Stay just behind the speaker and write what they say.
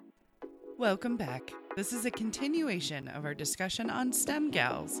Welcome back. This is a continuation of our discussion on STEM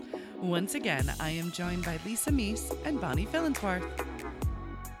gals. Once again, I am joined by Lisa Meese and Bonnie Fillinsworth.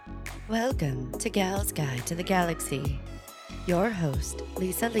 Welcome to Gal's Guide to the Galaxy. Your host,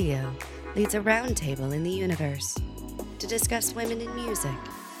 Lisa Leo, leads a roundtable in the universe to discuss women in music,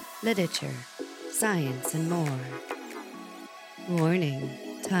 literature, science, and more. Warning,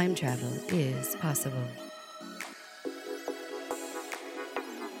 time travel is possible.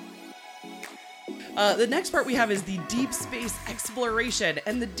 The next part we have is the deep space exploration,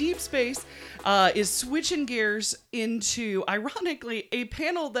 and the deep space is switching gears into, ironically, a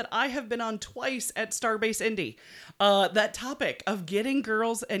panel that I have been on twice at Starbase Indy. That topic of getting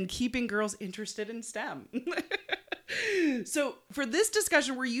girls and keeping girls interested in STEM. So for this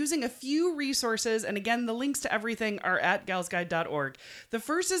discussion, we're using a few resources, and again, the links to everything are at galsguide.org. The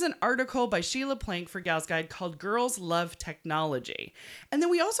first is an article by Sheila Plank for Gals Guide called Girls Love Technology. And then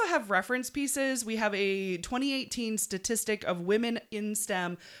we also have reference pieces. We have a 2018 statistic of women in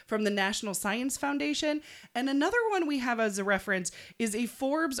STEM from the National Science Foundation. And another one we have as a reference is a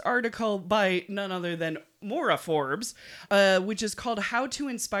Forbes article by none other than Maura Forbes, which is called How to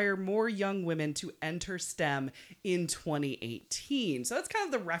Inspire More Young Women to Enter STEM in 2018. So that's kind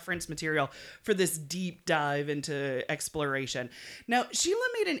of the reference material for this deep dive into exploration. Now, Sheila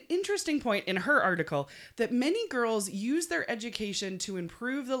made an interesting point in her article that many girls use their education to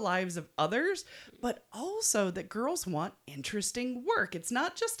improve the lives of others, but also that girls want interesting work. It's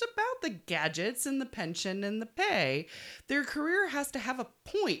not just about the gadgets and the pension and the pay. Their career has to have a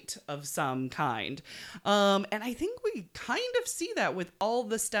point of some kind. And I think we kind of see that with all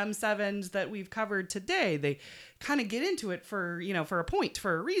the STEM 7s that we've covered today. They kind of get into it for a point,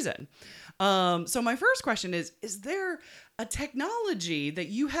 for a reason. So my first question is there a technology that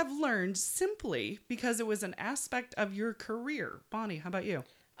you have learned simply because it was an aspect of your career? Bonnie, how about you?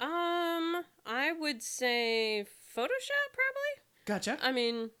 I would say Photoshop, probably. Gotcha.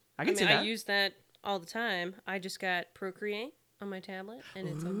 I use that all the time. I just got Procreate on my tablet, and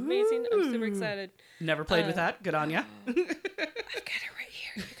it's amazing. I'm super excited. Never played with that. Good on ya. I've got it right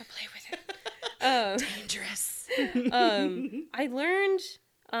here. You can play with it. Dangerous. I learned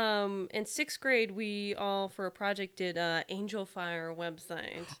in 6th grade, we all, for a project, did Angel Fire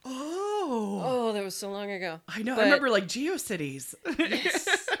website. Oh, that was so long ago. I know. I remember like GeoCities. Yes.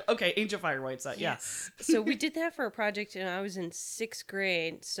 Okay, Angel Fire website. Yes. Yeah. So we did that for a project, and I was in 6th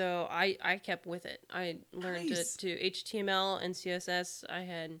grade, so I kept with it. I learned it to HTML and CSS. I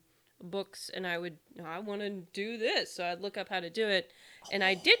had books, and I want to do this, so I'd look up how to do it. And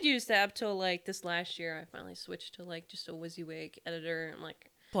I did use that up till like this last year. I finally switched to like just a WYSIWYG editor. I'm like,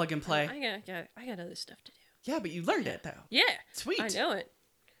 plug and play. I got other stuff to do. Yeah, but you learned it though. Yeah. Sweet. I know it.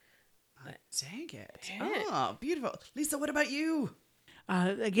 Dang it. Yeah. Oh, beautiful. Lisa, what about you?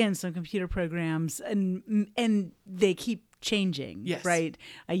 Again, some computer programs, and they keep changing. Yes. Right.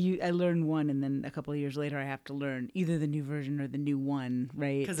 I learned one, and then a couple of years later, I have to learn either the new version or the new one.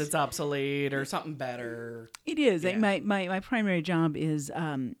 Right. Because it's obsolete or something better. It is. Yeah. My primary job is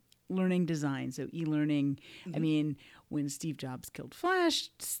learning design, so e-learning. Mm-hmm. I mean, when Steve Jobs killed Flash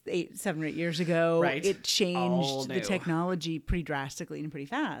 7 or 8 years ago, right. It changed the technology pretty drastically and pretty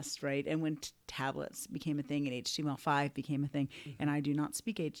fast, right? And when tablets became a thing and HTML5 became a thing, and I do not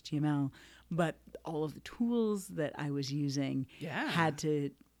speak HTML, but all of the tools that I was using had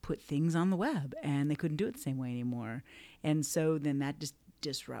to put things on the web, and they couldn't do it the same way anymore. And so then that just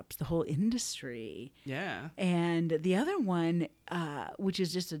disrupts the whole industry. Yeah. And the other one, which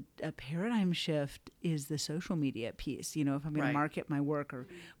is just a paradigm shift, is the social media piece. You know, if I'm going to market my work or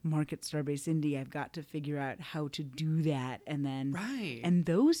market Starbase Indy, I've got to figure out how to do that. And then, and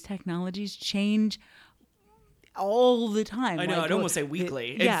those technologies change all the time. I know, I'd almost say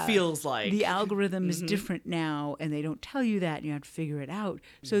weekly. It feels like the algorithm is different now, and they don't tell you that, and you have to figure it out.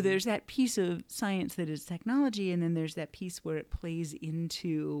 So there's that piece of science that is technology, and then there's that piece where it plays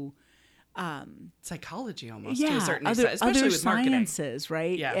into psychology almost to a certain extent, especially other with sciences,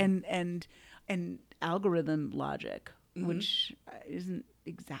 right? Yeah. And algorithm logic, which isn't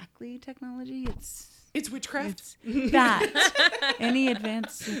exactly technology. It's witchcraft. It's that. Any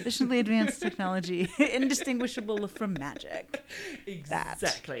sufficiently advanced technology indistinguishable from magic.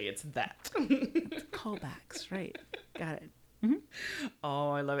 Exactly. It's that. Callbacks, right. Got it. Mm-hmm.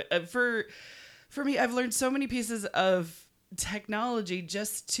 Oh, I love it. For me, I've learned so many pieces of technology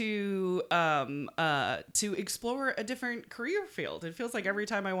just to explore a different career field. It feels like every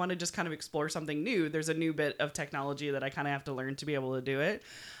time I want to just kind of explore something new, there's a new bit of technology that I kind of have to learn to be able to do it.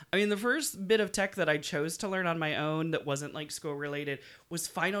 I mean, the first bit of tech that I chose to learn on my own that wasn't like school related was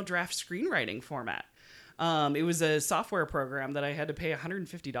Final Draft screenwriting format. It was a software program that I had to pay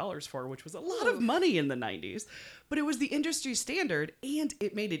 $150 for, which was a lot of money in the 90s. But it was the industry standard, and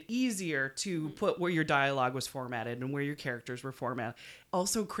it made it easier to put where your dialogue was formatted and where your characters were formatted.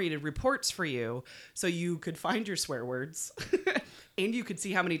 Also created reports for you so you could find your swear words and you could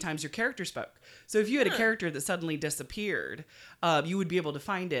see how many times your character spoke. So if you had a character that suddenly disappeared, you would be able to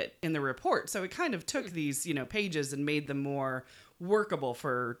find it in the report. So it kind of took these, pages and made them more workable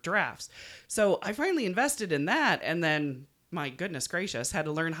for drafts. So I finally invested in that, and then my goodness gracious, had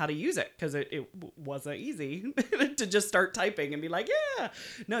to learn how to use it because it wasn't easy to just start typing and be like, yeah.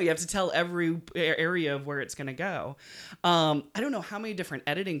 No, you have to tell every area of where it's going to go. I don't know how many different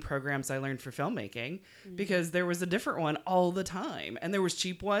editing programs I learned for filmmaking because there was a different one all the time. And there was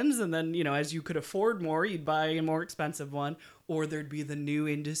cheap ones. And then, as you could afford more, you'd buy a more expensive one. Or there'd be the new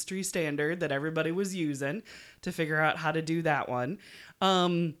industry standard that everybody was using to figure out how to do that one.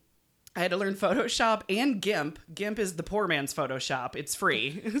 I had to learn Photoshop and GIMP. GIMP is the poor man's Photoshop. It's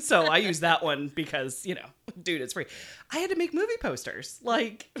free. So I use that one because, dude, it's free. I had to make movie posters.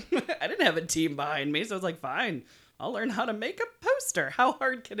 Like, I didn't have a team behind me. So I was like, fine, I'll learn how to make a poster. How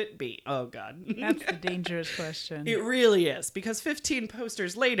hard can it be? Oh, God. That's the dangerous question. It really is. Because 15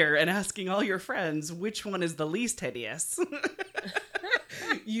 posters later and asking all your friends which one is the least hideous,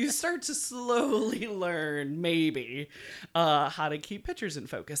 you start to slowly learn, maybe, how to keep pictures in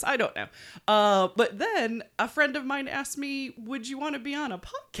focus. I don't know. But then a friend of mine asked me, would you want to be on a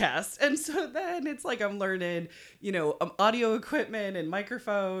podcast? And so then it's like I'm learning, audio equipment and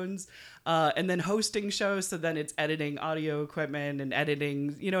microphones, and then hosting shows. So then it's editing audio equipment and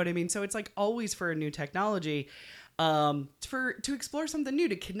editing, you know what I mean? So it's like always for a new technology, to explore something new,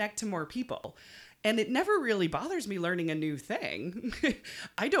 to connect to more people. And it never really bothers me learning a new thing.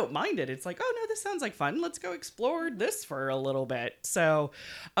 I don't mind it. It's like, oh no, this sounds like fun. Let's go explore this for a little bit. So,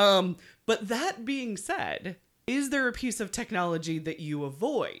 but that being said, is there a piece of technology that you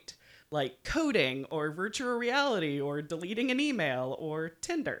avoid? Like coding or virtual reality or deleting an email or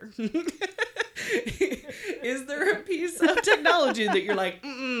Tinder? Is there a piece of technology that you're like,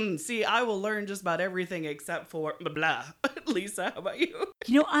 see, I will learn just about everything except for blah, blah. Lisa, how about you?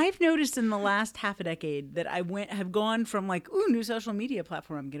 I've noticed in the last half a decade that have gone from like, new social media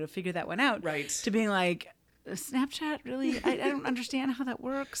platform, I'm going to figure that one out. Right. To being like, Snapchat, really? I don't understand how that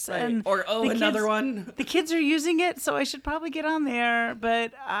works. Right. And or, another one. The kids are using it, so I should probably get on there.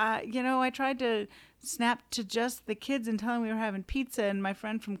 But, I tried to snap to just the kids and tell them we were having pizza, and my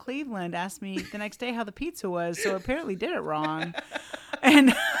friend from Cleveland asked me the next day how the pizza was, so apparently did it wrong.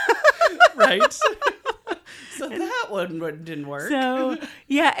 And right. So that one didn't work. So,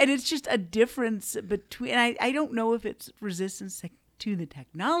 yeah, and it's just a difference between, and I don't know if it's resistance to the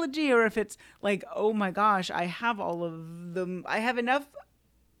technology or if it's like, oh my gosh, I have all of them. I have enough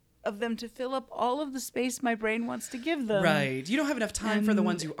of them to fill up all of the space my brain wants to give them. Right. You don't have enough time for the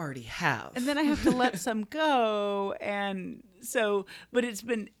ones you already have. And then I have to let some go. And so, but it's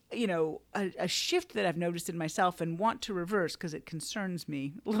been, a shift that I've noticed in myself and want to reverse because it concerns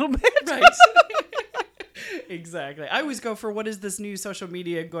me a little bit. Right. Exactly. I always go for what is this new social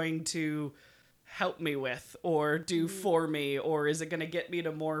media going to help me with or do for me, or is it going to get me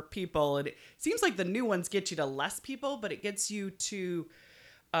to more people? And it seems like the new ones get you to less people, but it gets you to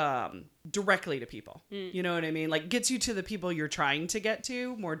directly to people. You know what I mean? Like gets you to the people you're trying to get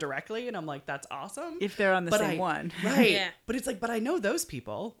to more directly. And I'm like, that's awesome. If they're on the same one. Right. Yeah. But it's like, but I know those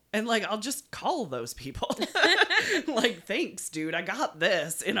people. And like, I'll just call those people. Like, thanks, dude. I got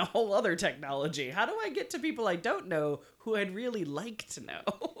this in a whole other technology. How do I get to people I don't know who I'd really like to know?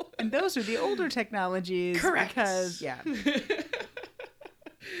 And those are the older technologies. Correct. Because, yeah.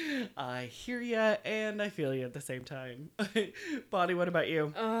 I hear ya and I feel you at the same time. Bonnie, what about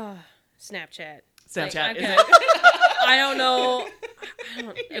you? Snapchat. Snapchat, is okay. it? I don't know.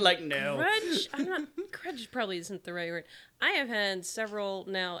 You're like, no. Grudge probably isn't the right word. I have had several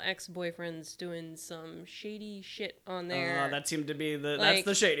now ex-boyfriends doing some shady shit on there. That seemed to be that's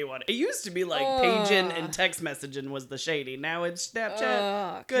the shady one. It used to be like paging and text messaging was the shady. Now it's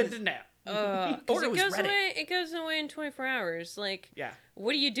Snapchat. Good to know. Or it goes away in 24 hours. Like, yeah.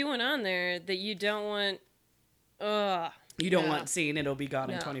 What are you doing on there that you don't want? You don't want seen. It'll be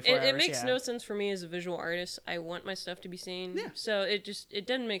gone in 24 hours. It makes no sense for me as a visual artist. I want my stuff to be seen. Yeah. So it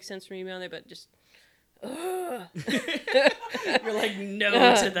doesn't make sense for me to be on there, but just. You're like, no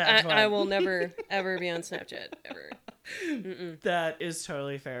to that one. I will never, ever be on Snapchat, ever. That is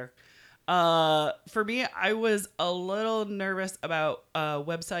totally fair. For me, I was a little nervous about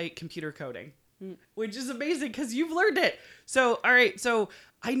website computer coding, which is amazing because you've learned it. So, all right. So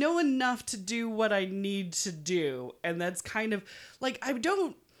I know enough to do what I need to do. And that's kind of like,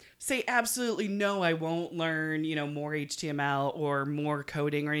 say absolutely no, I won't learn, more HTML or more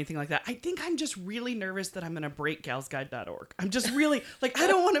coding or anything like that. I think I'm just really nervous that I'm going to break galsguide.org. I'm just really like, I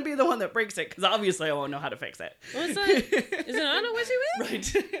don't want to be the one that breaks it because obviously I won't know how to fix it. Is it on a WYSIWYG?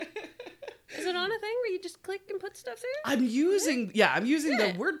 Right. Is it on a thing where you just click and put stuff there? I'm using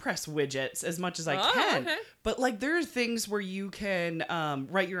the WordPress widgets as much as I can. Okay. But like there are things where you can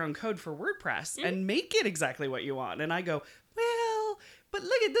write your own code for WordPress and make it exactly what you want. And I go, well, but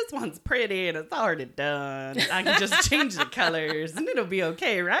look at this one's pretty and it's already done. I can just change the colors and it'll be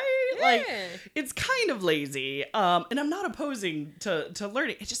okay, right? Yeah. Like it's kind of lazy. And I'm not opposing to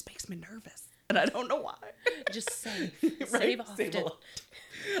learning. It just makes me nervous. And I don't know why. Just save. Right? Save often. Save a lot.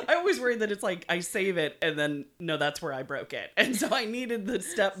 I always worry that it's like I save it and then no, that's where I broke it. And so I needed the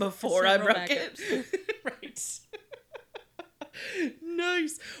step before I broke it. Right.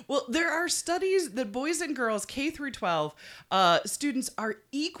 Nice. Well, there are studies that boys and girls K through 12 students are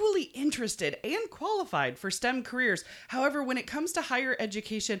equally interested and qualified for STEM careers. However, when it comes to higher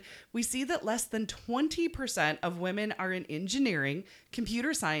education, we see that less than 20% of women are in engineering,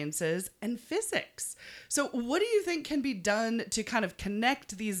 computer sciences, and physics. So what do you think can be done to kind of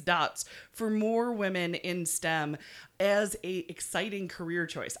connect these dots for more women in STEM as a exciting career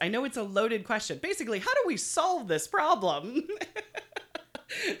choice? I know it's a loaded question. Basically, how do we solve this problem?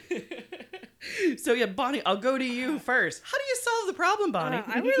 So yeah, Bonnie, I'll go to you first. How do you solve the problem, Bonnie?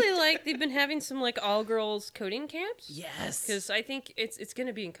 I really like they've been having some like all girls coding camps. Yes. Because I think it's going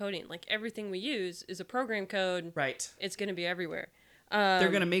to be in coding. Like everything we use is a program code. Right. It's going to be everywhere. They're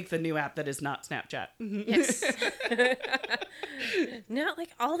going to make the new app that is not Snapchat. Yes. Now,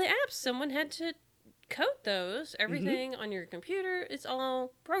 like all the apps, someone had to code those. Everything on your computer, it's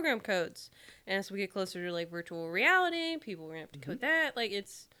all program codes. And as we get closer to like virtual reality, people are going to have to code that. Like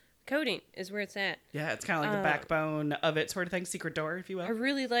it's coding is where it's at. Yeah, it's kind of like the backbone of it sort of thing. Secret door, if you will. I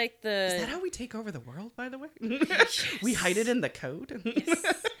really like the... Is that how we take over the world, by the way? We hide it in the code?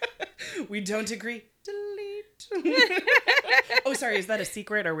 Yes. We don't agree. Delete. Oh, sorry. Is that a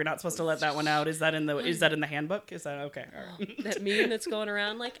secret? Or we're not supposed to let that one out? Is that in the handbook? Is that okay? All right. That meme that's going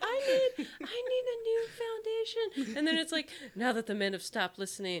around like, I need a new foundation. And then it's like, now that the men have stopped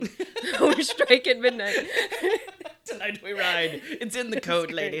listening, we strike at midnight. Tonight we ride. It's in the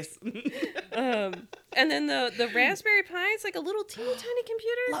code, ladies. And then the Raspberry Pi, it's like a little teeny tiny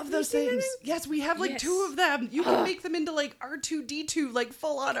computer. Love those things. Yes, we have like two of them. You can make them into like R2-D2, like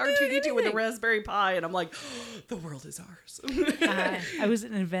full on R2-D2 with a Raspberry Pi. And I'm like, the world is ours. I was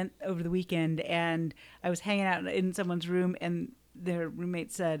at an event over the weekend and I was hanging out in someone's room and their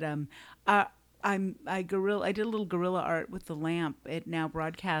roommate said, I did a little guerrilla art with the lamp. It now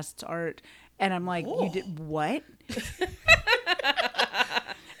broadcasts art. And I'm like, You did what?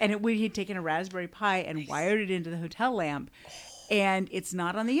 And he'd taken a Raspberry Pi and wired it into the hotel lamp. And it's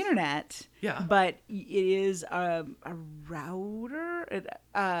not on the internet. Yeah. But it is a router. It's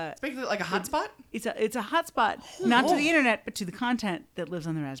basically like a hotspot? It's a hotspot, not to the internet, but to the content that lives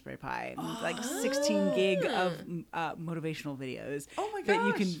on the Raspberry Pi. And it's like 16 gig of motivational videos. Oh my that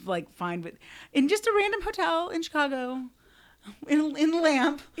you can like find in just a random hotel in Chicago. In the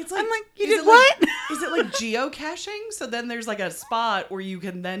lamp. It's like, I'm like, you did what? Is it like geocaching? So then there's like a spot where you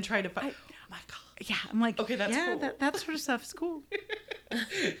can then try to find. Oh my God. Yeah, I'm like, okay, that's cool. That sort of stuff is cool.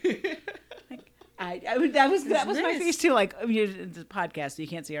 That was my face too. Like, I mean, it's a podcast, so you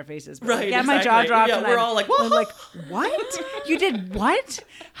can't see our faces. But right. Yeah, my jaw dropped. Yeah, we're all like, whoa. I'm like, what? You did what?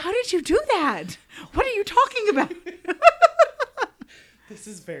 How did you do that? What are you talking about? This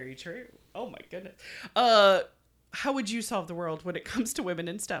is very true. Oh my goodness. How would you solve the world when it comes to women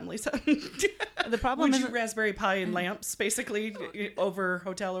in STEM, Lisa? The problem would you Raspberry Pi and lamps, basically, over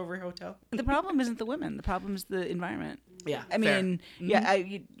hotel? The problem isn't the women. The problem is the environment. Yeah, I mean,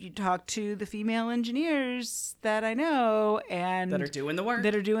 you talk to the female engineers that I know and that are doing the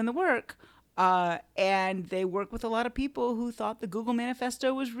work. And they work with a lot of people who thought the Google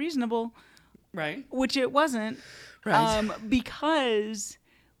Manifesto was reasonable, right? Which it wasn't, right? Because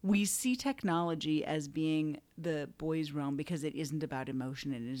we see technology as being the boys' realm because it isn't about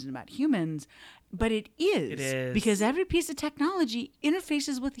emotion and it isn't about humans, but it is. It is. Because every piece of technology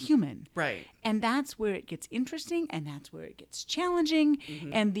interfaces with a human. Right. And that's where it gets interesting and that's where it gets challenging.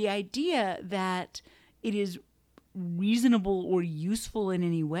 Mm-hmm. And the idea that it is reasonable or useful in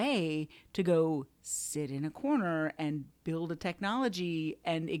any way to go sit in a corner and build a technology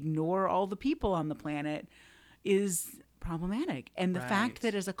and ignore all the people on the planet is problematic. And the fact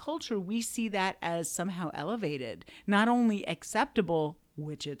that as a culture we see that as somehow elevated, not only acceptable,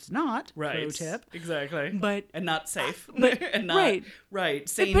 which it's not, pro tip, exactly, but and not safe, but and not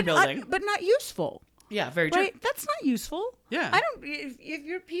sane building, but not useful. Yeah, very true. Right? That's not useful. Yeah. I don't. If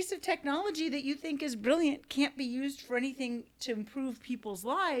your piece of technology that you think is brilliant can't be used for anything to improve people's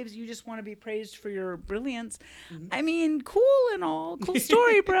lives, you just want to be praised for your brilliance. I mean, cool and all, cool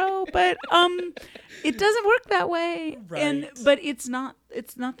story, bro. But it doesn't work that way. Right. But it's not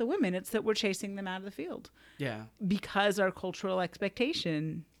the women. It's that we're chasing them out of the field. Yeah. Because our cultural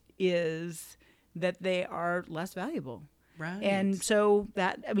expectation is that they are less valuable. Right. And so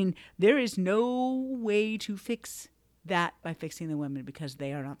there is no way to fix that by fixing the women because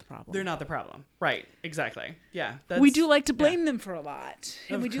they are not the problem. They're not the problem. Right. Exactly. Yeah. We do like to blame them for a lot.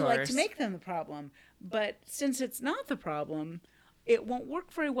 And Of we do like course. to make them the problem. But since it's not the problem, it won't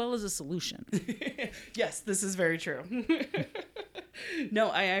work very well as a solution. Yes, this is very true. No,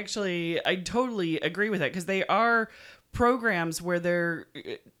 I totally agree with it because they are programs where their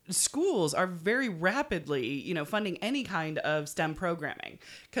schools are very rapidly, funding any kind of STEM programming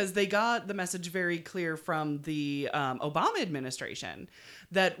because they got the message very clear from the Obama administration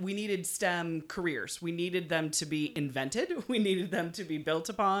that we needed STEM careers. We needed them to be invented. We needed them to be built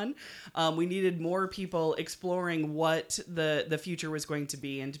upon. We needed more people exploring what the future was going to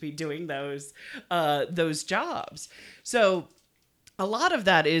be and to be doing those jobs. So a lot of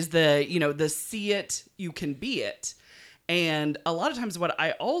that is the see it, you can be it. And a lot of times what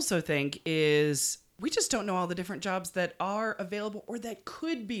I also think is we just don't know all the different jobs that are available or that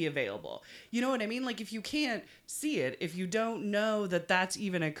could be available. You know what I mean? Like if you can't see it, if you don't know that that's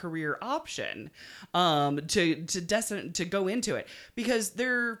even a career option, to go into it, because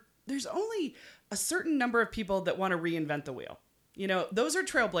there's only a certain number of people that want to reinvent the wheel. Those are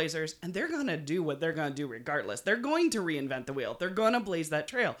trailblazers and they're going to do what they're going to do regardless. They're going to reinvent the wheel. They're going to blaze that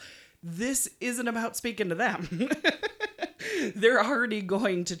trail. This isn't about speaking to them. They're already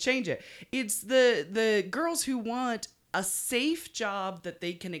going to change it. It's the girls who want a safe job that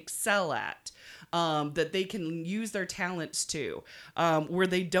they can excel at, that they can use their talents to, where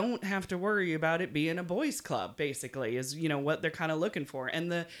they don't have to worry about it being a boys' club, basically, is, what they're kind of looking for.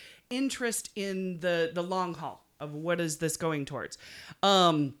 And the interest in the long haul of what is this going towards.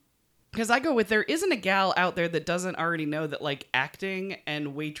 Because I go with, there isn't a gal out there that doesn't already know that like acting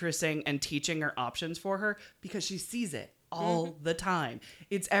and waitressing and teaching are options for her because she sees it all the time.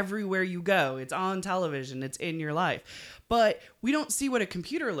 It's everywhere you go. It's on television. It's in your life. But we don't see what a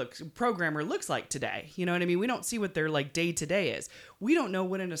programmer looks like today. You know what I mean? We don't see what their like day to day is. We don't know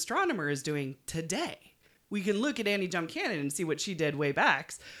what an astronomer is doing today. We can look at Annie Jump Cannon and see what she did way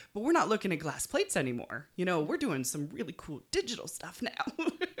back, but we're not looking at glass plates anymore. We're doing some really cool digital stuff now.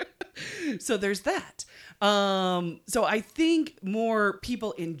 So there's that. So I think more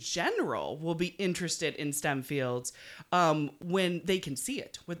people in general will be interested in STEM fields when they can see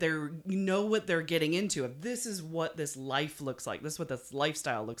it, what they're getting into. If this is what this life looks like, this is what this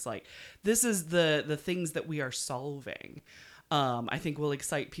lifestyle looks like. This is the things that we are solving. I think will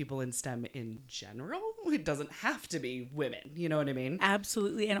excite people in STEM in general. It doesn't have to be women. You know what I mean?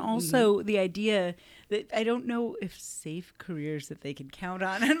 Absolutely. And also the idea that I don't know if safe careers that they can count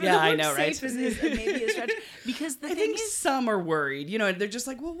on. I know, right? Safe is maybe a stretch. Because I think some are worried. They're just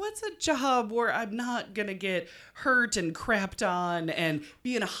like, well, what's a job where I'm not going to get hurt and crapped on and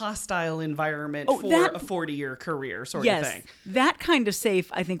be in a hostile environment for a 40-year career sort of thing. That kind of safe,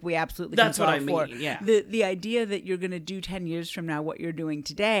 I think we absolutely That's can what I for. mean, yeah. The idea that you're going to do 10 years from now what you're doing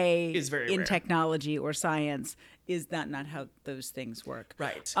today is very in rare. Technology or science is not how those things work.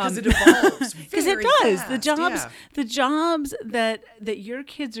 Right. Because it evolves. Because it does. Fast. The jobs that your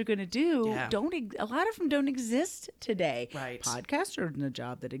kids are going to do a lot of them don't exist today. Right. Podcasts are a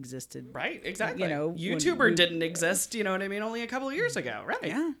job that existed. Right. Exactly. YouTuber didn't exist. You know what I mean? Only a couple of years ago. Right.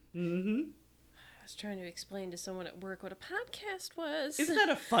 Yeah. Mm-hmm. I was trying to explain to someone at work what a podcast was. Isn't that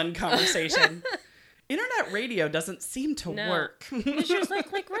a fun conversation? Internet radio doesn't seem to work. And she was like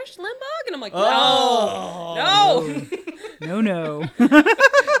Rush Limbaugh, and I'm like, no. No. Let's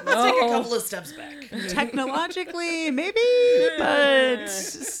take a couple of steps back. Technologically, maybe, but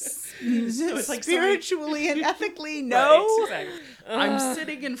it's like spiritually and ethically, no. Right, exactly. I'm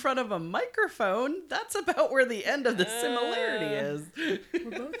sitting in front of a microphone. That's about where the end of the similarity is.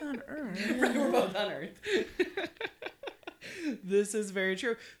 We're both on Earth. Right, we're both on Earth. This is very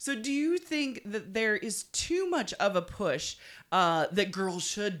true. So do you think that there is too much of a push that girls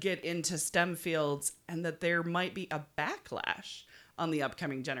should get into STEM fields and that there might be a backlash on the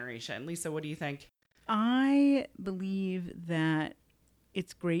upcoming generation? Lisa, what do you think? I believe that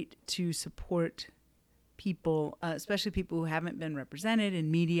it's great to support people, especially people who haven't been represented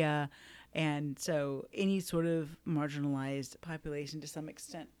in media And so any sort of marginalized population, to some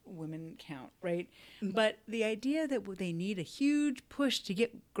extent, women count, right? But the idea that they need a huge push to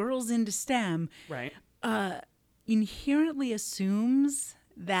get girls into STEM Right. Inherently assumes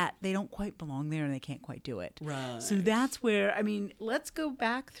that they don't quite belong there and they can't quite do it. Right. So that's where, I mean, let's go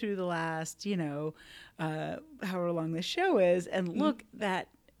back through the last, however long this show is, and look at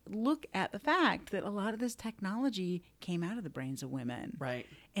the fact that a lot of this technology came out of the brains of women. Right.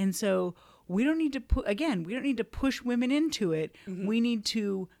 And so we don't need to push women into it. We need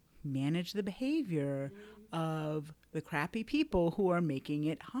to manage the behavior of the crappy people who are making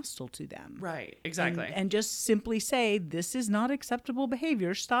it hostile to them. Right. Exactly. And just simply say, this is not acceptable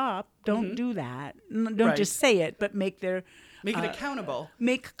behavior. Stop. Don't do that. Don't Right. just say it, but make it accountable.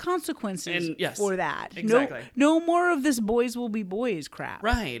 Make consequences And yes, for that. exactly. No more of this boys will be boys crap.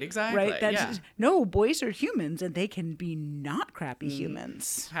 Right. Exactly. Right? That's yeah. no, boys are humans and they can be not crappy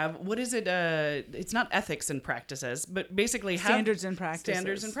humans. Have what is it? It's not ethics and practices, but basically Standards and practices.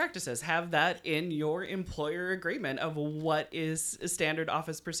 Standards and practices. Have that in your employer agreement of what is a standard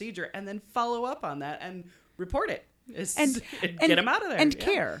office procedure, and then follow up on that and report it. And get them out of there and yeah.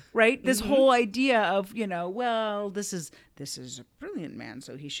 care, right? This whole idea of this is a brilliant man,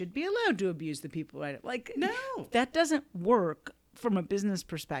 so he should be allowed to abuse the people, right? Like, No. that doesn't work from a business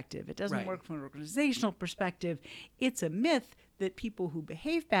perspective. It doesn't Right. work from an organizational perspective. It's a myth that people who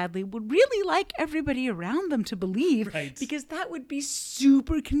behave badly would really like everybody around them to believe, Right. because that would be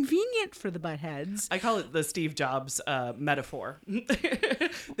super convenient for the buttheads. I call it the Steve Jobs metaphor.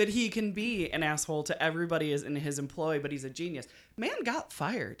 That he can be an asshole to everybody in his employ, but he's a genius. Man got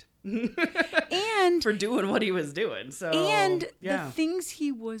fired And for doing what he was doing. So the things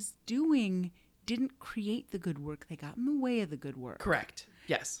he was doing didn't create the good work. They got in the way of the good work. Correct.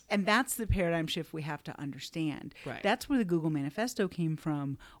 Yes. And that's the paradigm shift we have to understand. Right. That's where the Google Manifesto came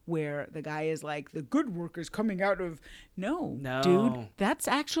from, where the guy is like, the good work is coming out of... No, dude, that's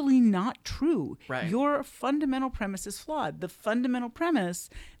actually not true. Right. Your fundamental premise is flawed. The fundamental premise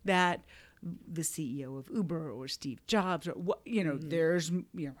that the CEO of Uber or Steve Jobs or there's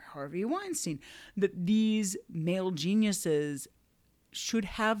Harvey Weinstein, that these male geniuses should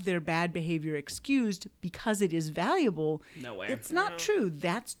have their bad behavior excused because it is valuable. No way. It's not true.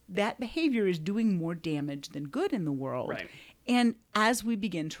 That behavior is doing more damage than good in the world. Right. And as we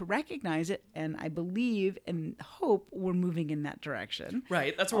begin to recognize it, and I believe and hope we're moving in that direction.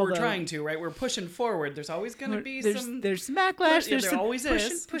 Right. That's what we're trying to, right? We're pushing forward. There's always going to be there's some backlash. There There's always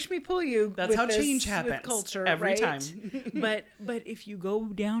is. Push me, pull you. That's with how this, change with happens culture, every right? time. but if you go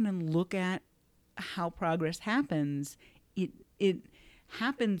down and look at how progress happens, it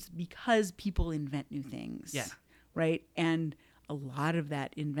happens because people invent new things. Yeah. Right? And a lot of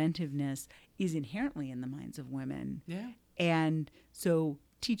that inventiveness is inherently in the minds of women. Yeah. And so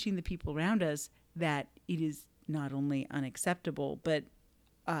teaching the people around us that it is not only unacceptable, but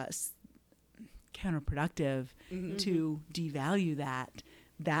counterproductive to devalue that,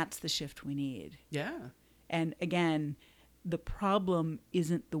 that's the shift we need. Yeah. And again, the problem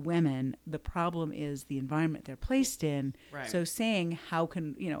isn't the women. The problem is the environment they're placed in. Right. So saying how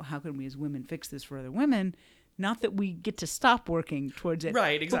can we as women fix this for other women? Not that we get to stop working towards it.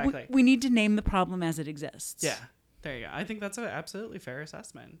 Right, but exactly. we need to name the problem as it exists. Yeah. There you go. I think that's an absolutely fair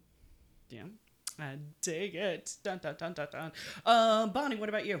assessment. Yeah. I dig it. Dun, dun, dun, dun, dun. Bonnie, what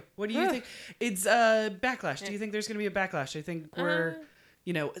about you? What do you think? It's backlash. Do you think there's going to be a backlash? I think we're,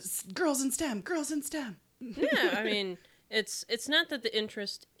 girls in STEM. Yeah, I mean, it's not that the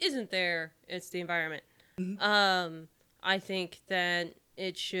interest isn't there, it's the environment. I think that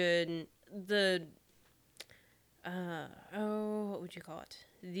it should, what would you call it?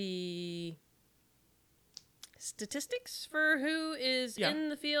 The statistics for who is in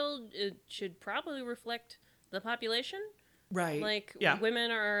the field, it should probably reflect the population. Right. Like, women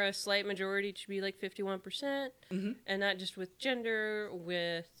are a slight majority, it should be like 51%, and not just with gender,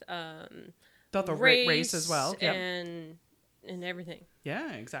 with the race as well. Yeah. And everything.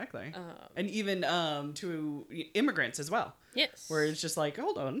 Yeah, exactly. And even to immigrants as well. Yes. Where it's just like,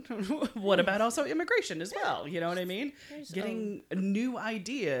 hold on, what about also immigration as well? You know what I mean? Getting new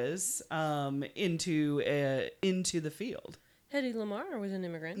ideas into the field. Hedy Lamarr was an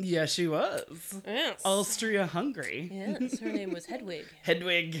immigrant. Yeah, she was. Yes. Austria-Hungary. Yes, her name was Hedwig.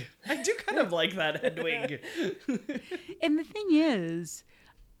 Hedwig. I do kind of like that, Hedwig. And the thing is,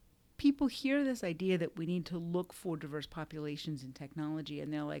 people hear this idea that we need to look for diverse populations in technology,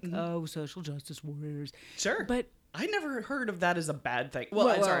 and they're like, oh, social justice warriors. Sure. But I never heard of that as a bad thing. Well,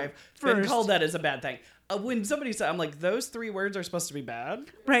 I'm sorry, I've been first- called that as a bad thing. When somebody said, I'm like, those 3 words are supposed to be bad?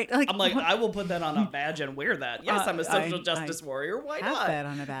 Right. I'm like, I will put that on a badge and wear that. Yes, I'm a social justice warrior. Why have not? that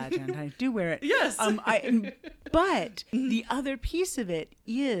on a badge, and I do wear it. Yes. But the other piece of it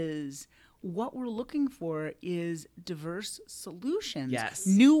is what we're looking for is diverse solutions. Yes.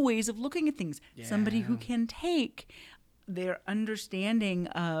 New ways of looking at things. Somebody who can take their understanding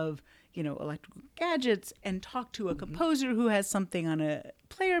of, electrical gadgets and talk to a composer who has something on a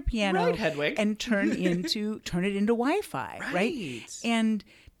player piano Right, Hedwig. and turn it into Wi-Fi, right? Right. And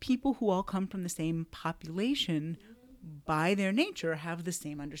people who all come from the same population by their nature have the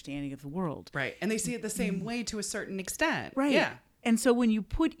same understanding of the world. Right. And they see it the same way to a certain extent. Right. Yeah. And so when you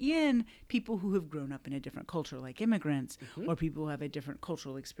put in people who have grown up in a different culture, like immigrants, or people who have a different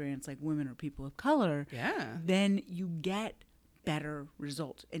cultural experience, like women or people of color, Yeah. then you get better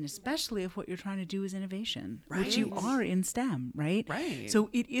results. And especially if what you're trying to do is innovation, which you Right. are in STEM, right? Right.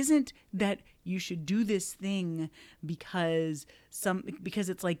 So it isn't that you should do this thing because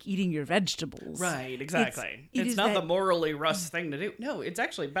it's like eating your vegetables. Right, exactly. It It's is not that- the morally rust thing to do. No, it's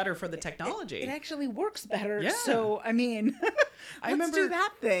actually better for the technology. It actually works better. Yeah. So, I mean, let's remember- do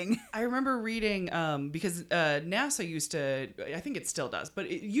that thing. I remember reading because NASA used to, I think it still does, but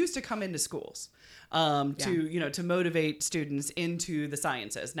it used to come into schools to motivate students into the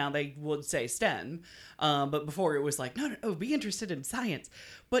sciences. Now they would say STEM, but before it was like no, be interested in science.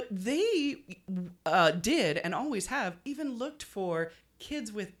 But they did and always have even looked for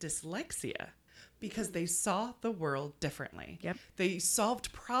kids with dyslexia. Because they saw the world differently. Yep. They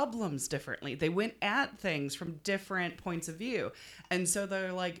solved problems differently. They went at things from different points of view. And so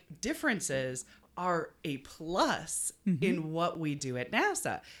they're like, differences are a plus in what we do at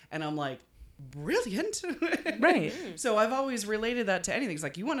NASA. And I'm like, brilliant. Right. So I've always related that to anything. It's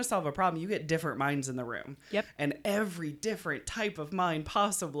like, you want to solve a problem, you get different minds in the room. Yep. And every different type of mind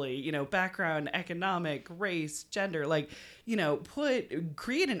possibly, background, economic, race, gender,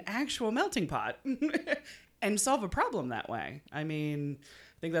 create an actual melting pot and solve a problem that way. I mean,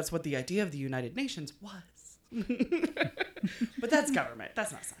 I think that's what the idea of the United Nations was. But that's government.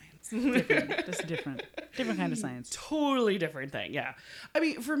 That's not science. Different. That's a different kind of science. Totally different thing. Yeah. I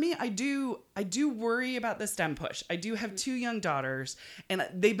mean, for me, I do worry about the STEM push. I do have 2 young daughters, and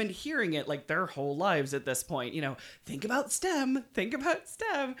they've been hearing it like their whole lives at this point. Think about STEM.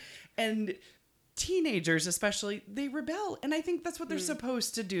 And teenagers especially, they rebel, and I think that's what they're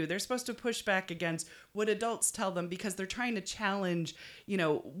supposed to do. They're supposed to push back against what adults tell them because they're trying to challenge,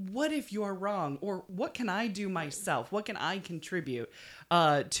 what if you're wrong, or what can I do myself, what can I contribute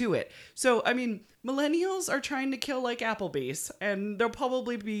to it. So I mean, millennials are trying to kill like Applebee's, and they'll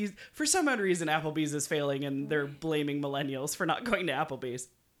probably be, for some odd reason, Applebee's is failing and they're blaming millennials for not going to Applebee's.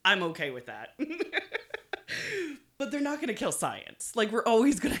 I'm okay with that. But they're not going to kill science. Like, we're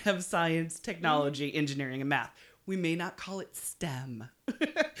always going to have science, technology, engineering, and math. We may not call it STEM.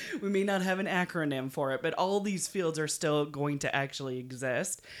 We may not have an acronym for it, but all these fields are still going to actually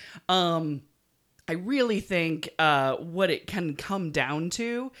exist. I really think what it can come down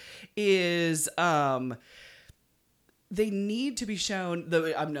to is they need to be shown,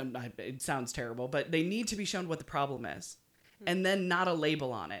 it sounds terrible, but they need to be shown what the problem is. And then not a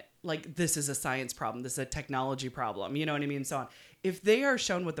label on it. Like, this is a science problem. This is a technology problem. You know what I mean? So on. If they are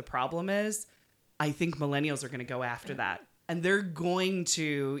shown what the problem is, I think millennials are going to go after that. And they're going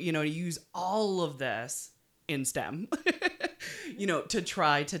to, use all of this in STEM, to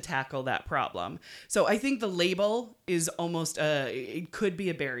try to tackle that problem. So I think the label is almost, it could be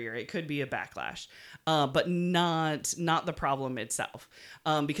a barrier. It could be a backlash. But not the problem itself,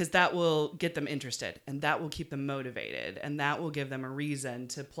 because that will get them interested, and that will keep them motivated, and that will give them a reason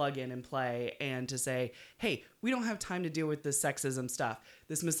to plug in and play and to say, hey, we don't have time to deal with this sexism stuff,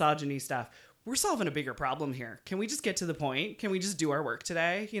 this misogyny stuff. We're solving a bigger problem here. Can we just get to the point? Can we just do our work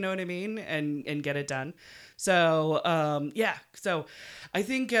today? You know what I mean? And get it done. So, So I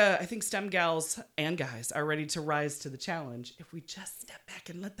think STEM gals and guys are ready to rise to the challenge if we just step back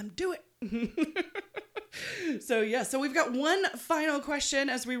and let them do it. So we've got one final question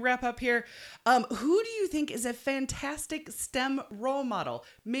as we wrap up here. Who do you think is a fantastic STEM role model,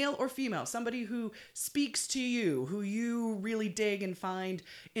 male or female? Somebody who speaks to you, who you really dig and find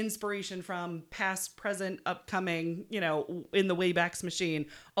inspiration from, past, present, upcoming, in the Waybacks machine,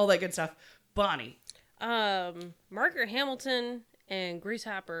 all that good stuff. Bonnie. Margaret Hamilton and Grace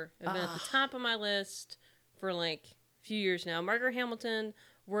Hopper have been at the top of my list for like a few years now. Margaret Hamilton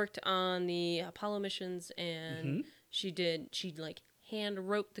worked on the Apollo missions, and she hand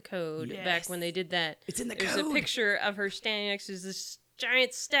wrote the code back when they did that. It's in the There's code. a picture of her standing next to this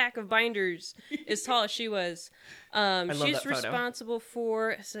giant stack of binders as tall as she was. love She's that photo. responsible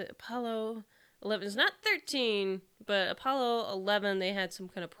for Apollo 11. It's not 13, but Apollo 11, they had some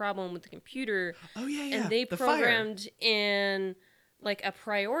kind of problem with the computer. Oh, yeah. And they The programmed in like a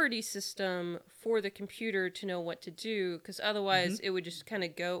priority system for the computer to know what to do, because otherwise it would just kind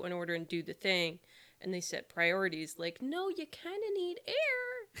of go in order and do the thing. And they set priorities like, no, you kind of need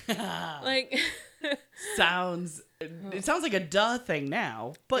air. Like, It sounds like a duh thing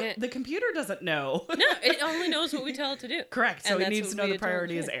now, but Yeah. the computer doesn't know. no, it only knows what we tell it to do. Correct. So And it that's needs what to know we the had told it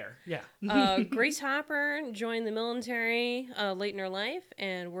priority to is do. air. Yeah. Grace Hopper joined the military late in her life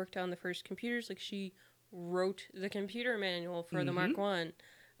and worked on the first computers. Like, she wrote the computer manual for the Mark I.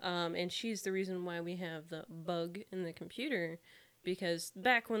 And she's the reason why we have the bug in the computer. Because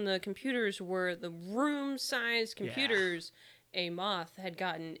back when the computers were the room-sized computers, a moth had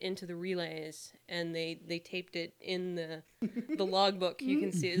gotten into the relays, and they taped it in the logbook. You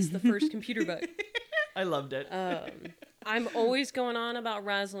can see it's the first computer bug. I loved it. I'm always going on about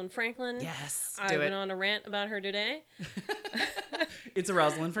Rosalind Franklin. Yes, I do went it. on a rant about her today. It's a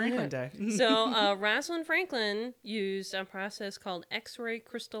Rosalind Franklin Day. So Rosalind Franklin used a process called X-ray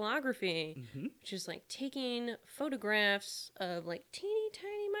crystallography, which is like taking photographs of like teeny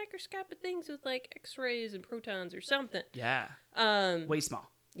tiny microscopic things with like X-rays and protons or something. Yeah. Way small.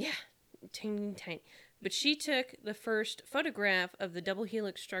 Yeah, teeny tiny. But she took the first photograph of the double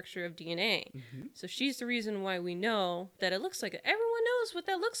helix structure of DNA. So she's the reason why we know that it looks like it. Everyone knows what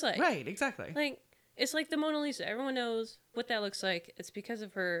that looks like. Right, exactly. Like, it's like the Mona Lisa. Everyone knows what that looks like. It's because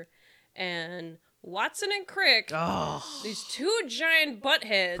of her. And Watson and Crick, these two giant butt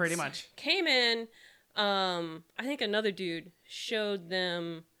heads, Pretty much. came in. I think another dude showed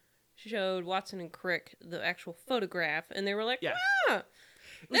Watson and Crick the actual photograph, and they were like, Yeah. that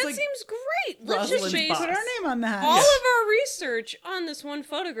like seems great. Let's just Rosalind's base boss. Put our name on that. all of our research on this one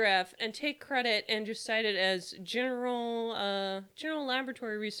photograph and take credit and just cite it as general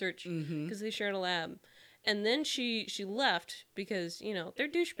laboratory research because they shared a lab. And then she left because, you know, they're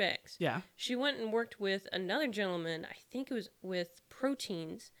douchebags. Yeah. She went and worked with another gentleman, I think it was with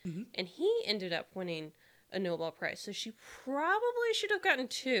proteins, and he ended up winning a Nobel Prize. So she probably should have gotten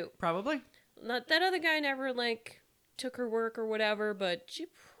 2. Probably. Not that other guy never took her work or whatever, but she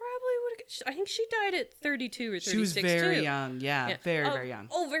probably would have. I think she died at 32 or 36. She was very too. young. Yeah, very, very young.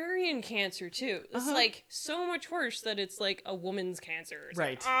 Ovarian cancer too. It's like so much worse that it's like a woman's cancer. It's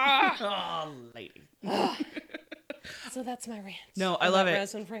Right. Like, Oh, lady. so that's my rant. No, I love about it.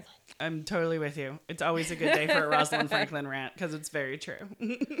 Rosalind Franklin. I'm totally with you. It's always a good day for a Rosalind Franklin rant because it's very true.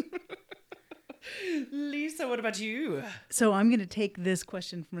 Lisa, what about you? So I'm going to take this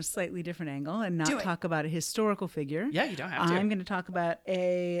question from a slightly different angle and Do not it. talk about a historical figure. Yeah, you don't have to. I'm going to talk about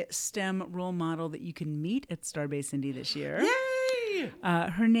a STEM role model that you can meet at Starbase Indy this year. Yay!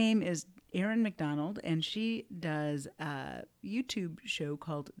 Her name is Erin McDonald, and she does a YouTube show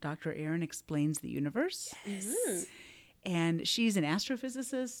called Dr. Erin Explains the Universe. Yes. And she's an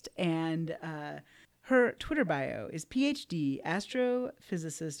astrophysicist, and her Twitter bio is PhD,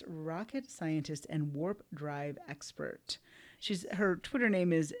 astrophysicist, rocket scientist, and warp drive expert. Her Twitter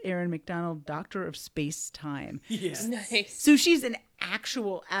name is Erin McDonald, Doctor of Space Time. Yes. Nice. So she's an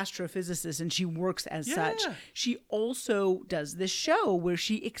actual astrophysicist, and she works as such. Yeah. She also does this show where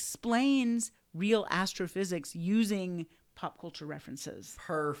she explains real astrophysics using pop culture references.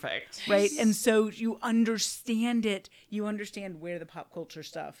 Perfect. Right? And so you understand it. You understand where the pop culture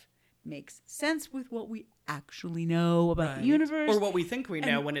stuff makes sense with what we actually know about the universe. Or what we think we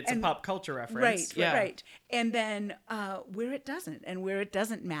know And- when it's a and- pop culture reference. Right, Yeah. right. And then where it doesn't, and where it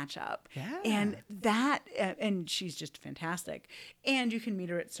doesn't match up. Yeah. And that, and she's just fantastic. And you can meet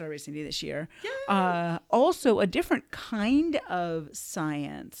her at Starbase Indy this year. Also, a different kind of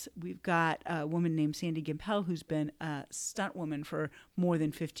science. We've got a woman named Sandy Gimpel who's been a stunt woman for more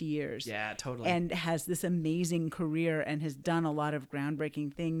than 50 years. Yeah, totally. And has this amazing career and has done a lot of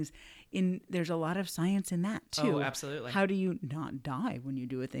groundbreaking things. There's a lot of science in that too. Oh, absolutely. How do you not die when you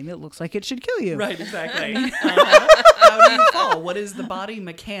do a thing that looks like it should kill you? Right, exactly. How do you fall? What is the body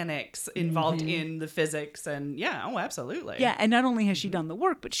mechanics involved in the physics? And absolutely. Yeah, and not only has she done the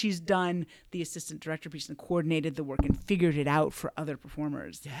work, but she's done the assistant director piece and coordinated the work and figured it out for other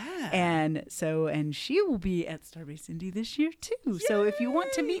performers. Yeah. And she will be at Starbase Indy this year too. So if you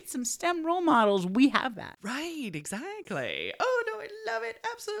want to meet some STEM role models, we have that. Right, exactly. Oh no, I love it.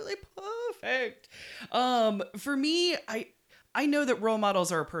 Absolutely perfect. For me, I know that role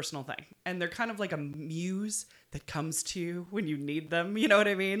models are a personal thing, and they're kind of like a muse that comes to you when you need them. You know what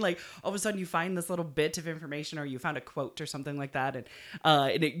I mean? Like all of a sudden you find this little bit of information, or you found a quote or something like that,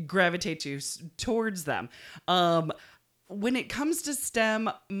 and it gravitates you towards them. when it comes to STEM,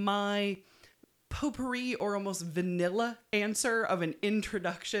 my potpourri or almost vanilla answer of an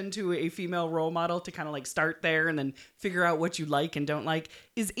introduction to a female role model to kind of like start there and then figure out what you like and don't like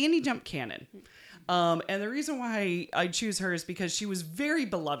is Annie Jump Cannon. And the reason why I choose her is because she was very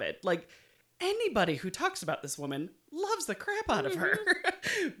beloved. Like, anybody who talks about this woman loves the crap out of her.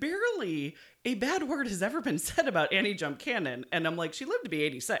 Barely a bad word has ever been said about Annie Jump Cannon. And I'm like, she lived to be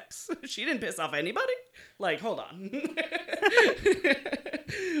 86. She didn't piss off anybody? Like, hold on.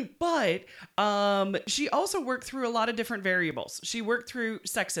 But she also worked through a lot of different variables. She worked through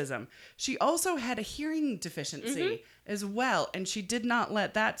sexism. She also had a hearing deficiency as well, and she did not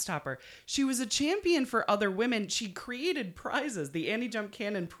let that stop her. She was a champion for other women. She created prizes, the Annie Jump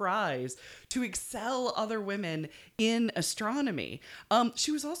Cannon Prize, to excel other women in astronomy.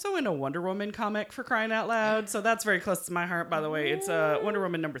 She was also in a Wonder Woman comic, for crying out loud, so that's very close to my heart, by the way. It's Wonder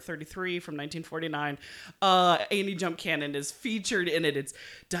Woman number 33 from 1949. Annie Jump Cannon is featured in it. It's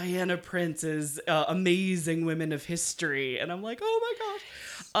Diana Prince's Amazing Women of History, and I'm like, oh my gosh.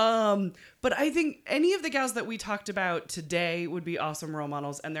 But I think any of the gals that we talked about today would be awesome role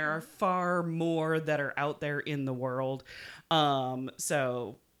models, and there are far more that are out there in the world.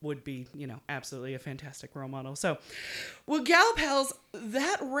 So would be, absolutely a fantastic role model. So, well, Gal Pals,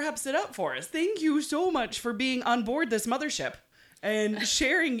 that wraps it up for us. Thank you so much for being on board this mothership and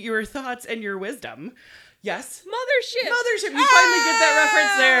sharing your thoughts and your wisdom. Yes. Mothership. You finally get that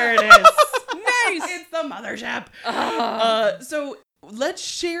reference. There it is. Nice. It's the mothership. So let's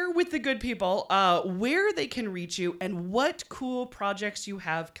share with the good people where they can reach you and what cool projects you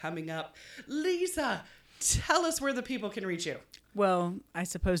have coming up. Lisa, tell us where the people can reach you. Well, I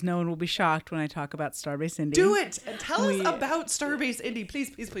suppose no one will be shocked when I talk about Starbase Indy. Do it. And tell us about Starbase Indy. Please.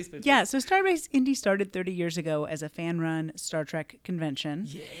 Yeah, so Starbase Indy started 30 years ago as a fan-run Star Trek convention.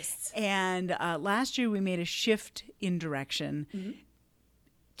 Yes. And last year we made a shift in direction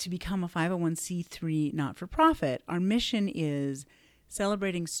to become a 501c3 not-for-profit. Our mission is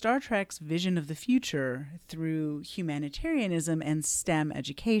celebrating Star Trek's vision of the future through humanitarianism and STEM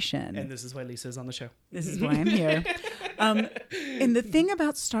education. And this is why Lisa's on the show. This is why I'm here. And the thing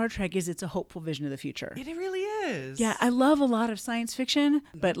about Star Trek is it's a hopeful vision of the future. It really is. Yeah, I love a lot of science fiction,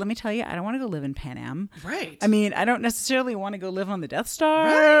 but let me tell you, I don't want to go live in Pan Am. Right. I mean, I don't necessarily want to go live on the Death Star.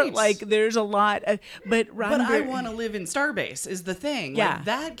 Right. Like, there's a lot of, but I want to live in Starbase is the thing. Yeah. Like,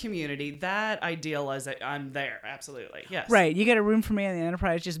 that community, that ideal is that I'm there. Absolutely. Yes. Right. You got a room for me on the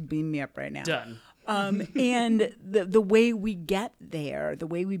Enterprise. Just beam me up right now. Done. And the way we get there, the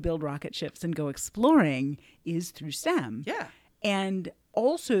way we build rocket ships and go exploring is through STEM. Yeah. And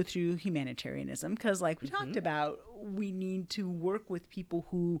also through humanitarianism, because like we talked about, we need to work with people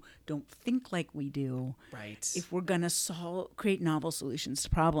who don't think like we do. Right. If we're going to create novel solutions to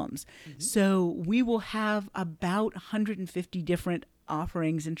problems. So we will have about 150 different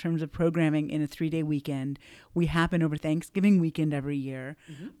offerings in terms of programming in a 3-day weekend. We happen over Thanksgiving weekend every year.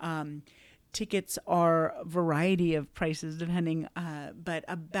 Tickets are a variety of prices depending, but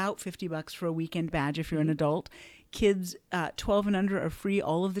about $50 for a weekend badge if you're an adult. Kids 12 and under are free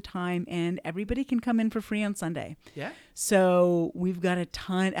all of the time, and everybody can come in for free on Sunday. Yeah. So we've got a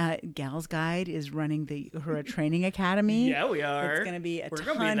ton. Gal's Guide is running her training academy. Yeah, we are. It's going to be We're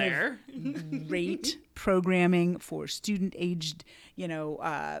ton gonna be there. of great programming for student-aged,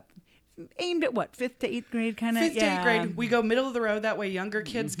 aimed at what, 5th to 8th grade kind of? 5th to 8th grade. We go middle of the road. That way younger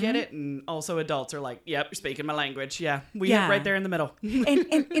kids get it. And also adults are like, yep, you're speaking my language. Yeah. We hit right there in the middle.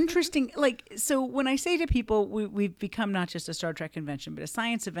 and interesting, so when I say to people, we've become not just a Star Trek convention, but a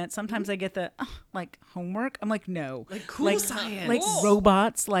science event, sometimes I get the, homework. I'm like, no. Like cool science. Like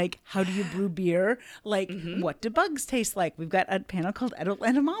robots, like how do you brew beer? Like what do bugs taste like? We've got a panel called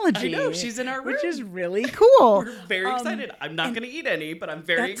Etymology. I know, she's in our room. Which is really cool. We're very excited. I'm not going to eat any, but I'm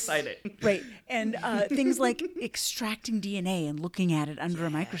very excited. Right. And things like extracting DNA and looking at it under a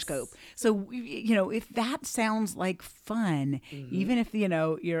microscope. So, if that sounds like fun, even if,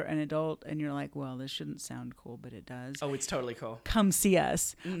 you're an adult and you're like, well, this shouldn't sound cool, but it does. Oh, it's totally cool. Come see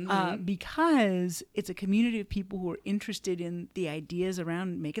us because it's a community of people who are interested in the ideas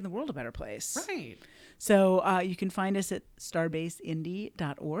around making the world a better place. Right. So you can find us at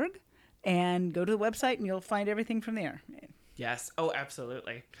starbaseindy.org and go to the website and you'll find everything from there. Yes. Oh,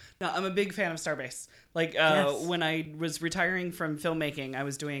 absolutely. No, I'm a big fan of Starbase. Like, Yes. when I was retiring from filmmaking, I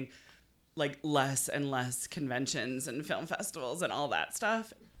was doing like less and less conventions and film festivals and all that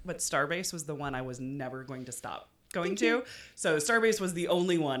stuff. But Starbase was the one I was never going to stop going to. So Starbase was the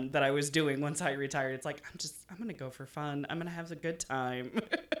only one that I was doing once I retired. It's like, I'm going to go for fun. I'm going to have a good time.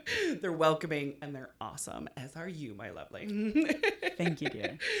 They're welcoming and they're awesome, as are you, my lovely. Thank you,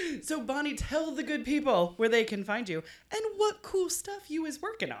 dear. So, Bonnie, tell the good people where they can find you and what cool stuff you is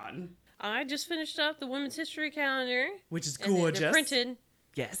working on. I just finished up the Women's History Calendar. Which is and gorgeous. they're printed.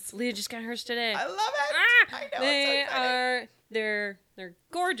 Yes. Leah just got hers today. I love it. I know. They I'm so excited. they're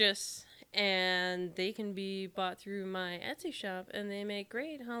gorgeous, and they can be bought through my Etsy shop, and they make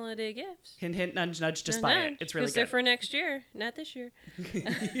great holiday gifts. Hint, hint, nudge, nudge. Just buy it. It's really Because they're good. for next year, not this year.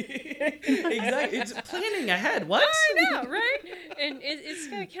 Exactly. It's planning ahead. What? I know, right? And it's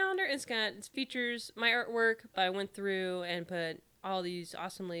got a calendar. It features my artwork. But I went through and put all these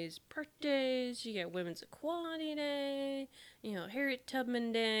awesome ladies' birthdays. You get Women's Equality Day, Harriet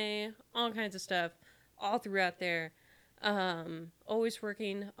Tubman Day, all kinds of stuff, all throughout there. Always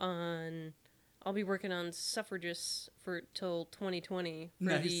working on. I'll be working on suffragists till 2020 for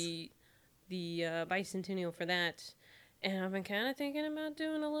Nice. the bicentennial for that. And I've been kind of thinking about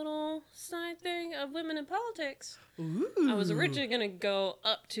doing a little side thing of women in politics. Ooh. I was originally going to go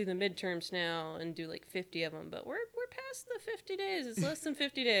up to the midterms now and do like 50 of them, but we're past the 50 days. It's less than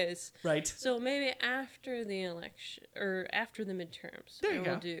 50 days. Right. So maybe after the election, or after the midterms, There you I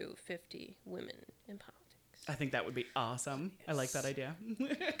go. will do 50 women in politics. I think that would be awesome. I like that idea.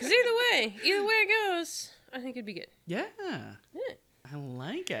 Because either way it goes, I think it'd be good. Yeah. Yeah. I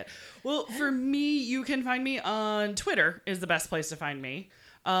like it. Well, for me, you can find me on Twitter is the best place to find me.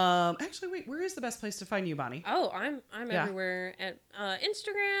 Actually, wait, where is the best place to find you, Bonnie? Oh, I'm Yeah. everywhere at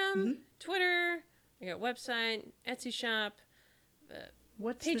Instagram, Twitter. I got website, Etsy shop.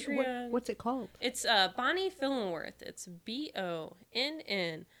 What's Patreon. what's it called? It's Bonnie Fillenworth. It's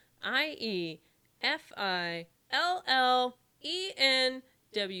BonnieFillenworth.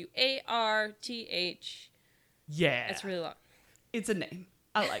 Yeah. That's really long. It's a name.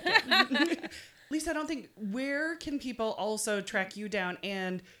 I like it. Lisa, I don't think, where can people also track you down?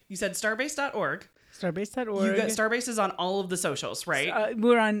 And you said starbase.org. Starbase.org. You got Starbase is on all of the socials, right?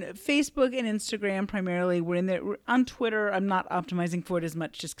 We're on Facebook and Instagram primarily. We're in there. We're on Twitter. I'm not optimizing for it as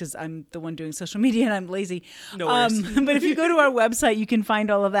much just because I'm the one doing social media and I'm lazy. No worries. But if you go to our website, you can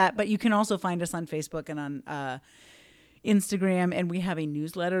find all of that. But you can also find us on Facebook and on Instagram. And we have a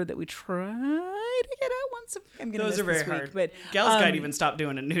newsletter that we try to get out once. I'm gonna Those miss are very this week, hard. But Gals Guide even stopped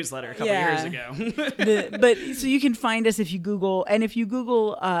doing a newsletter a couple years ago. But so you can find us if you Google, and if you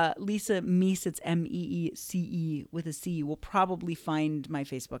Google Lisa Meese, it's Meece with a C. We'll probably find my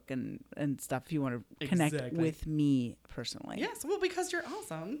Facebook and stuff if you want to connect Exactly. with me personally. Yes, well, because you're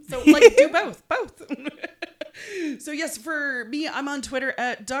awesome. So, like, do both. So, yes, for me, I'm on Twitter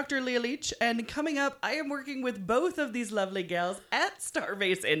at Dr. Leah Leach. And coming up, I am working with both of these lovely gals at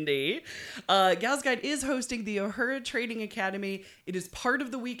Starbase Indie. Gals Guide is hosting the Uhura Training Academy. It is part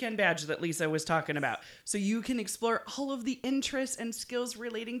of the weekend badge that Lisa was talking about. So you can explore all of the interests and skills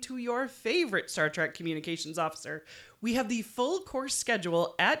relating to your favorite Star Trek communications officer. We have the full course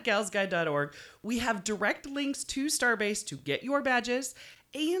schedule at galsguide.org. We have direct links to Starbase to get your badges.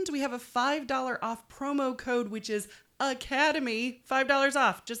 And we have a $5 off promo code, which is Academy. $5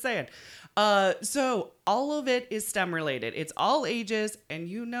 off, just saying. So all of it is STEM related. It's all ages, and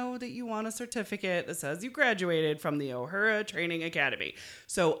you know that you want a certificate that says you graduated from the Uhura Training Academy.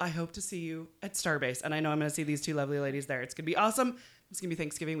 So I hope to see you at Starbase, and I know I'm going to see these two lovely ladies there. It's going to be awesome. It's going to be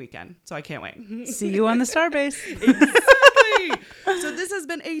Thanksgiving weekend, so I can't wait. See you on the Starbase. Exactly. So this has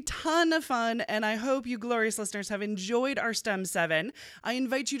been a ton of fun, and I hope you glorious listeners have enjoyed our STEM 7. I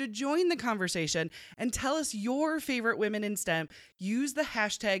invite you to join the conversation and tell us your favorite women in STEM. Use the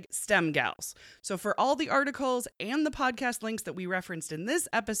hashtag STEMGals. So for all the articles and the podcast links that we referenced in this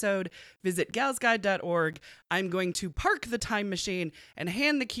episode, visit galsguide.org. I'm going to park the time machine and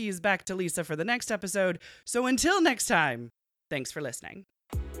hand the keys back to Lisa for the next episode. So until next time, thanks for listening.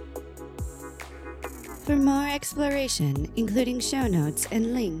 For more exploration, including show notes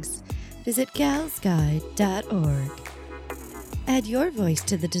and links, visit galsguide.org. Add your voice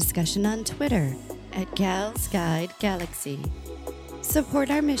to the discussion on Twitter at galsguidegalaxy. Support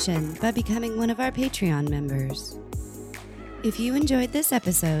our mission by becoming one of our Patreon members. If you enjoyed this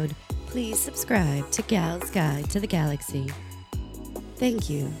episode, please subscribe to Gal's Guide to the Galaxy. Thank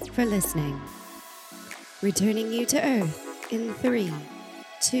you for listening. Returning you to Earth in 3,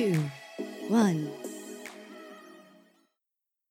 2, 1.